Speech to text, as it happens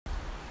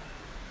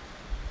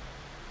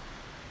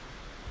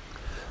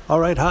All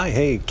right, hi,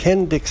 hey,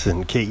 Ken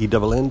Dixon,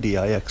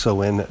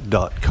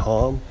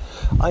 KENNDIXON.com.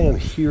 I am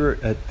here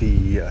at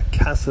the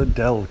Casa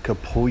del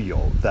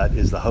Capullo. That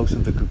is the House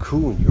of the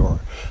Cocoon, your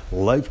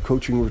life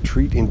coaching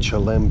retreat in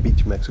Cholem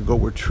Beach, Mexico,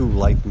 where true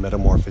life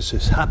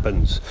metamorphosis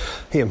happens.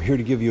 Hey, I'm here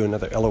to give you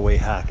another LOA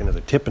hack,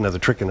 another tip, another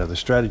trick, another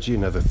strategy,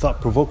 another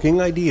thought-provoking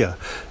idea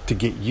to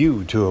get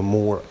you to a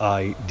more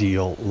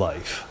ideal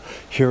life.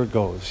 Here it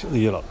goes.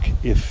 Look,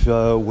 if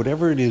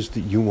whatever it is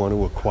that you want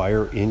to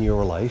acquire in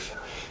your life,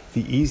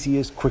 the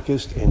easiest,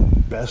 quickest,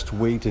 and best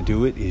way to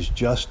do it is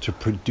just to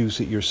produce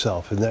it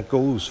yourself. And that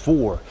goes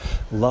for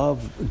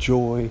love,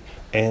 joy,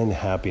 and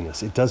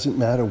happiness. It doesn't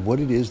matter what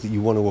it is that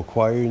you want to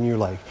acquire in your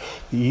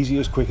life. The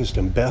easiest, quickest,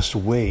 and best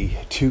way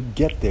to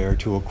get there,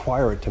 to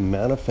acquire it, to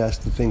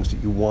manifest the things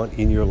that you want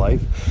in your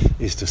life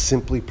is to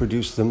simply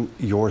produce them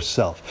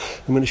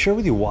yourself. I'm going to share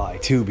with you why,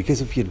 too,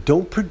 because if you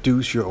don't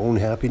produce your own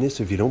happiness,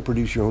 if you don't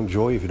produce your own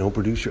joy, if you don't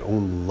produce your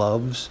own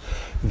loves,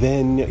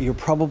 then you're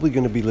probably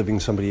going to be living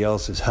somebody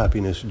else's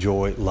happiness,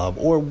 joy, love,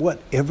 or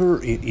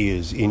whatever it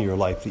is in your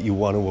life that you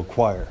want to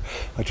acquire.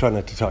 I try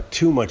not to talk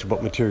too much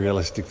about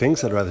materialistic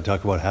things. I'd rather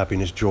talk about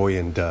happiness, joy,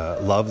 and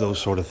love,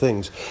 those sort of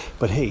things.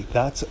 But hey,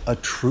 that's a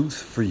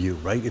truth for you,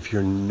 right? If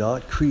you're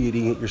not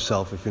creating it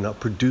yourself, if you're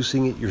not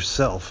producing it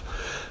yourself,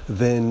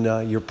 then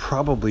you're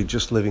probably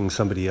just living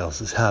somebody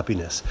else's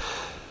happiness.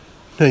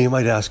 Now, you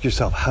might ask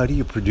yourself, how do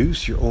you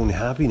produce your own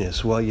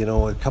happiness? Well,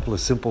 a couple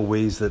of simple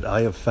ways that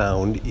I have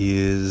found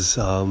is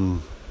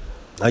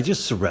I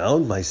just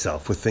surround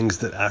myself with things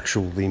that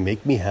actually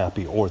make me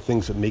happy or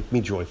things that make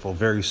me joyful,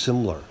 very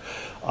similar.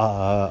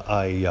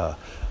 I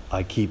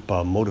keep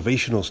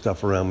motivational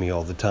stuff around me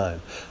all the time.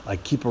 I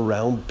keep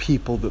around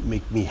people that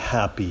make me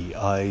happy.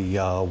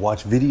 I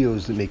watch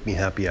videos that make me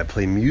happy. I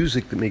play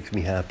music that makes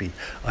me happy.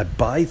 I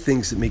buy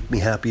things that make me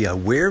happy. I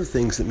wear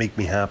things that make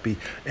me happy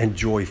and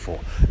joyful.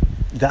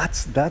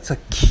 That's a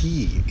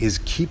key, is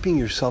keeping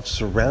yourself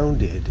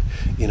surrounded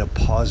in a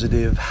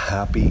positive,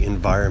 happy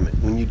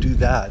environment. When you do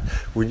that,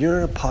 when you're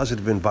in a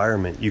positive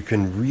environment, you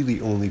can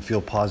really only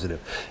feel positive.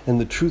 And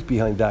the truth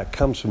behind that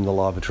comes from the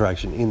law of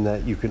attraction, in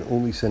that you can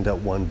only send out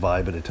one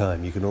vibe at a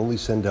time. You can only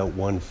send out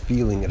one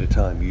feeling at a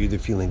time. You're either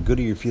feeling good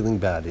or you're feeling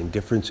bad.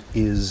 Indifference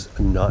is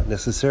not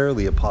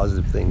necessarily a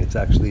positive thing. It's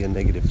actually a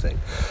negative thing.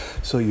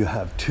 So you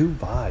have two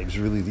vibes,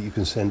 really, that you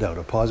can send out,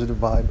 a positive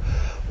vibe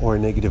or a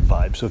negative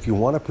vibe. So if you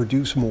want to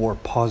produce more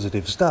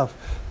positive stuff,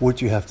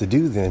 what you have to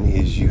do then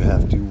is you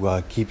have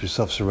to keep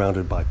yourself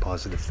surrounded by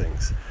positive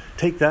things.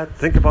 Take that,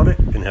 think about it,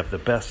 and have the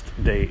best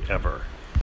day ever.